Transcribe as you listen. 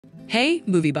Hey,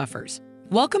 movie buffers!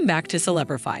 Welcome back to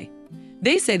Celebrify.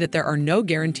 They say that there are no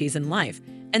guarantees in life,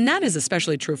 and that is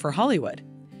especially true for Hollywood.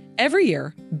 Every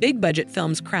year, big-budget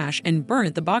films crash and burn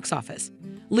at the box office,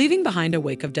 leaving behind a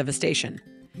wake of devastation.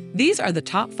 These are the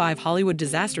top 5 Hollywood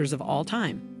disasters of all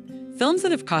time. Films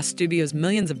that have cost studios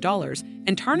millions of dollars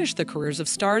and tarnished the careers of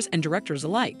stars and directors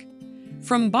alike.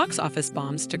 From box office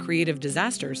bombs to creative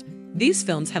disasters, these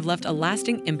films have left a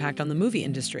lasting impact on the movie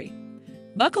industry.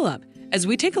 Buckle up as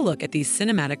we take a look at these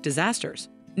cinematic disasters.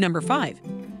 Number 5.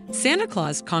 Santa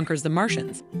Claus Conquers the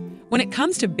Martians. When it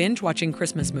comes to binge-watching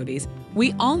Christmas movies,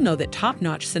 we all know that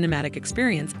top-notch cinematic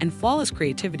experience and flawless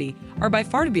creativity are by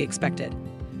far to be expected.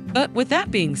 But with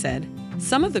that being said,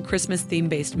 some of the Christmas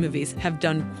theme-based movies have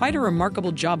done quite a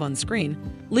remarkable job on screen,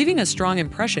 leaving a strong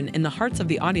impression in the hearts of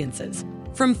the audiences.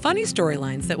 From funny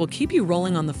storylines that will keep you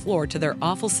rolling on the floor to their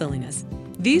awful silliness,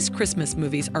 these Christmas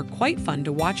movies are quite fun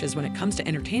to watch, as when it comes to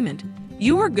entertainment,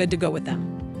 you are good to go with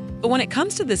them. But when it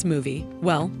comes to this movie,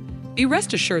 well, be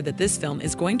rest assured that this film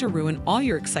is going to ruin all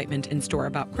your excitement in store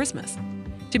about Christmas.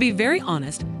 To be very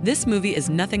honest, this movie is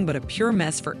nothing but a pure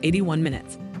mess for 81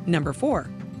 minutes. Number 4.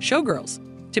 Showgirls.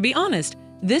 To be honest,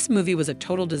 this movie was a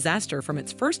total disaster from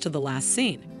its first to the last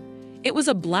scene. It was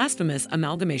a blasphemous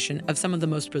amalgamation of some of the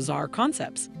most bizarre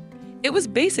concepts. It was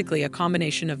basically a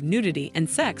combination of nudity and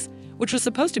sex, which was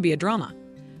supposed to be a drama.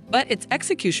 But its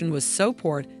execution was so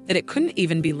poor that it couldn't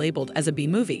even be labeled as a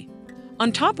B-movie.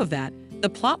 On top of that, the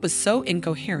plot was so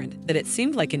incoherent that it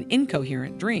seemed like an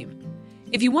incoherent dream.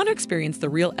 If you want to experience the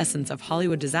real essence of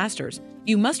Hollywood disasters,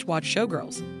 you must watch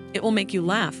Showgirls. It will make you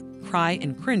laugh, cry,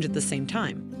 and cringe at the same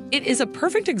time. It is a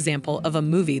perfect example of a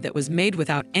movie that was made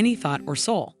without any thought or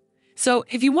soul. So,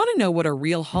 if you want to know what a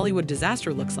real Hollywood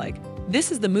disaster looks like,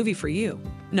 this is the movie for you.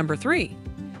 Number 3.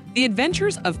 The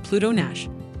Adventures of Pluto Nash.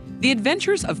 The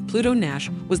Adventures of Pluto Nash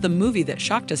was the movie that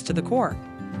shocked us to the core.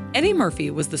 Eddie Murphy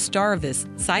was the star of this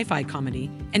sci-fi comedy,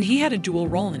 and he had a dual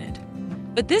role in it.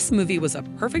 But this movie was a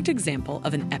perfect example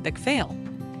of an epic fail.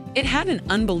 It had an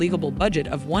unbelievable budget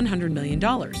of $100 million,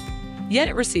 yet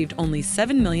it received only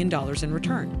 $7 million in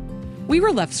return. We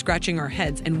were left scratching our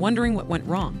heads and wondering what went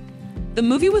wrong. The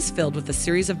movie was filled with a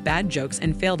series of bad jokes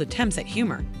and failed attempts at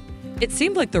humor. It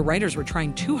seemed like the writers were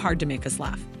trying too hard to make us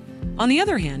laugh. On the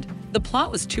other hand, the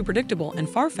plot was too predictable and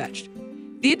far-fetched.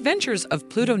 The Adventures of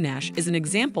Pluto Nash is an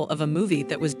example of a movie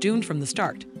that was doomed from the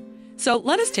start. So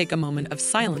let us take a moment of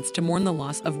silence to mourn the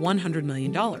loss of $100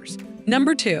 million.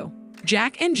 Number 2.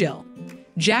 Jack and Jill.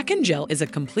 Jack and Jill is a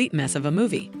complete mess of a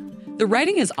movie. The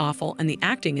writing is awful and the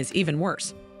acting is even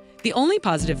worse. The only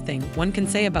positive thing one can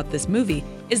say about this movie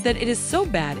is that it is so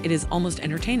bad it is almost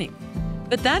entertaining.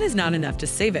 But that is not enough to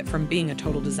save it from being a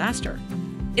total disaster.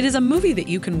 It is a movie that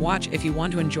you can watch if you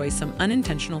want to enjoy some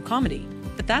unintentional comedy,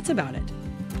 but that's about it.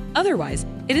 Otherwise,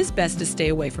 it is best to stay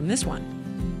away from this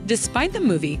one. Despite the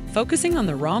movie focusing on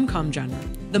the rom-com genre,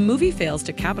 the movie fails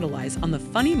to capitalize on the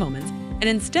funny moments and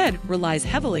instead relies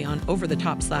heavily on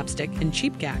over-the-top slapstick and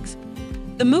cheap gags.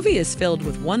 The movie is filled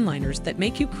with one-liners that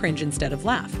make you cringe instead of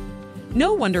laugh.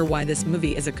 No wonder why this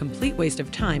movie is a complete waste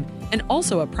of time, and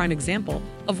also a prime example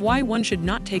of why one should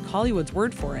not take Hollywood's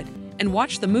word for it and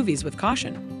watch the movies with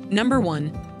caution. Number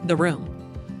 1. The Room.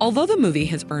 Although the movie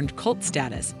has earned cult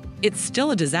status, it's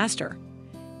still a disaster.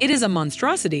 It is a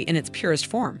monstrosity in its purest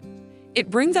form.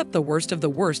 It brings up the worst of the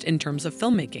worst in terms of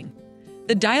filmmaking.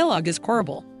 The dialogue is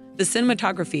horrible, the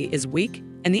cinematography is weak,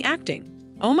 and the acting,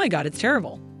 oh my god, it's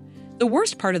terrible. The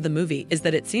worst part of the movie is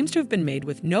that it seems to have been made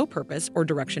with no purpose or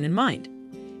direction in mind.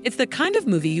 It's the kind of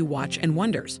movie you watch and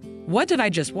wonders, what did I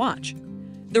just watch?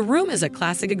 The Room is a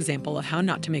classic example of how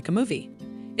not to make a movie.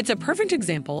 It's a perfect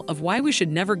example of why we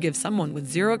should never give someone with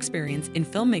zero experience in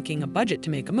filmmaking a budget to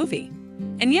make a movie.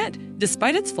 And yet,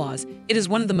 despite its flaws, it is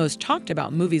one of the most talked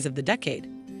about movies of the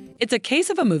decade. It's a case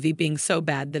of a movie being so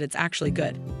bad that it's actually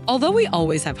good. Although we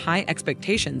always have high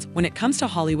expectations when it comes to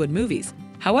Hollywood movies,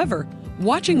 however,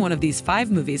 watching one of these 5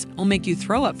 movies will make you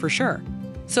throw up for sure.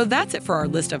 So that's it for our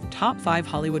list of top 5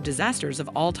 Hollywood disasters of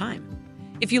all time.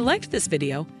 If you liked this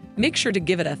video, make sure to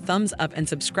give it a thumbs up and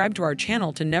subscribe to our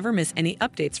channel to never miss any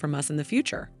updates from us in the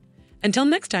future. Until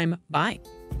next time, bye!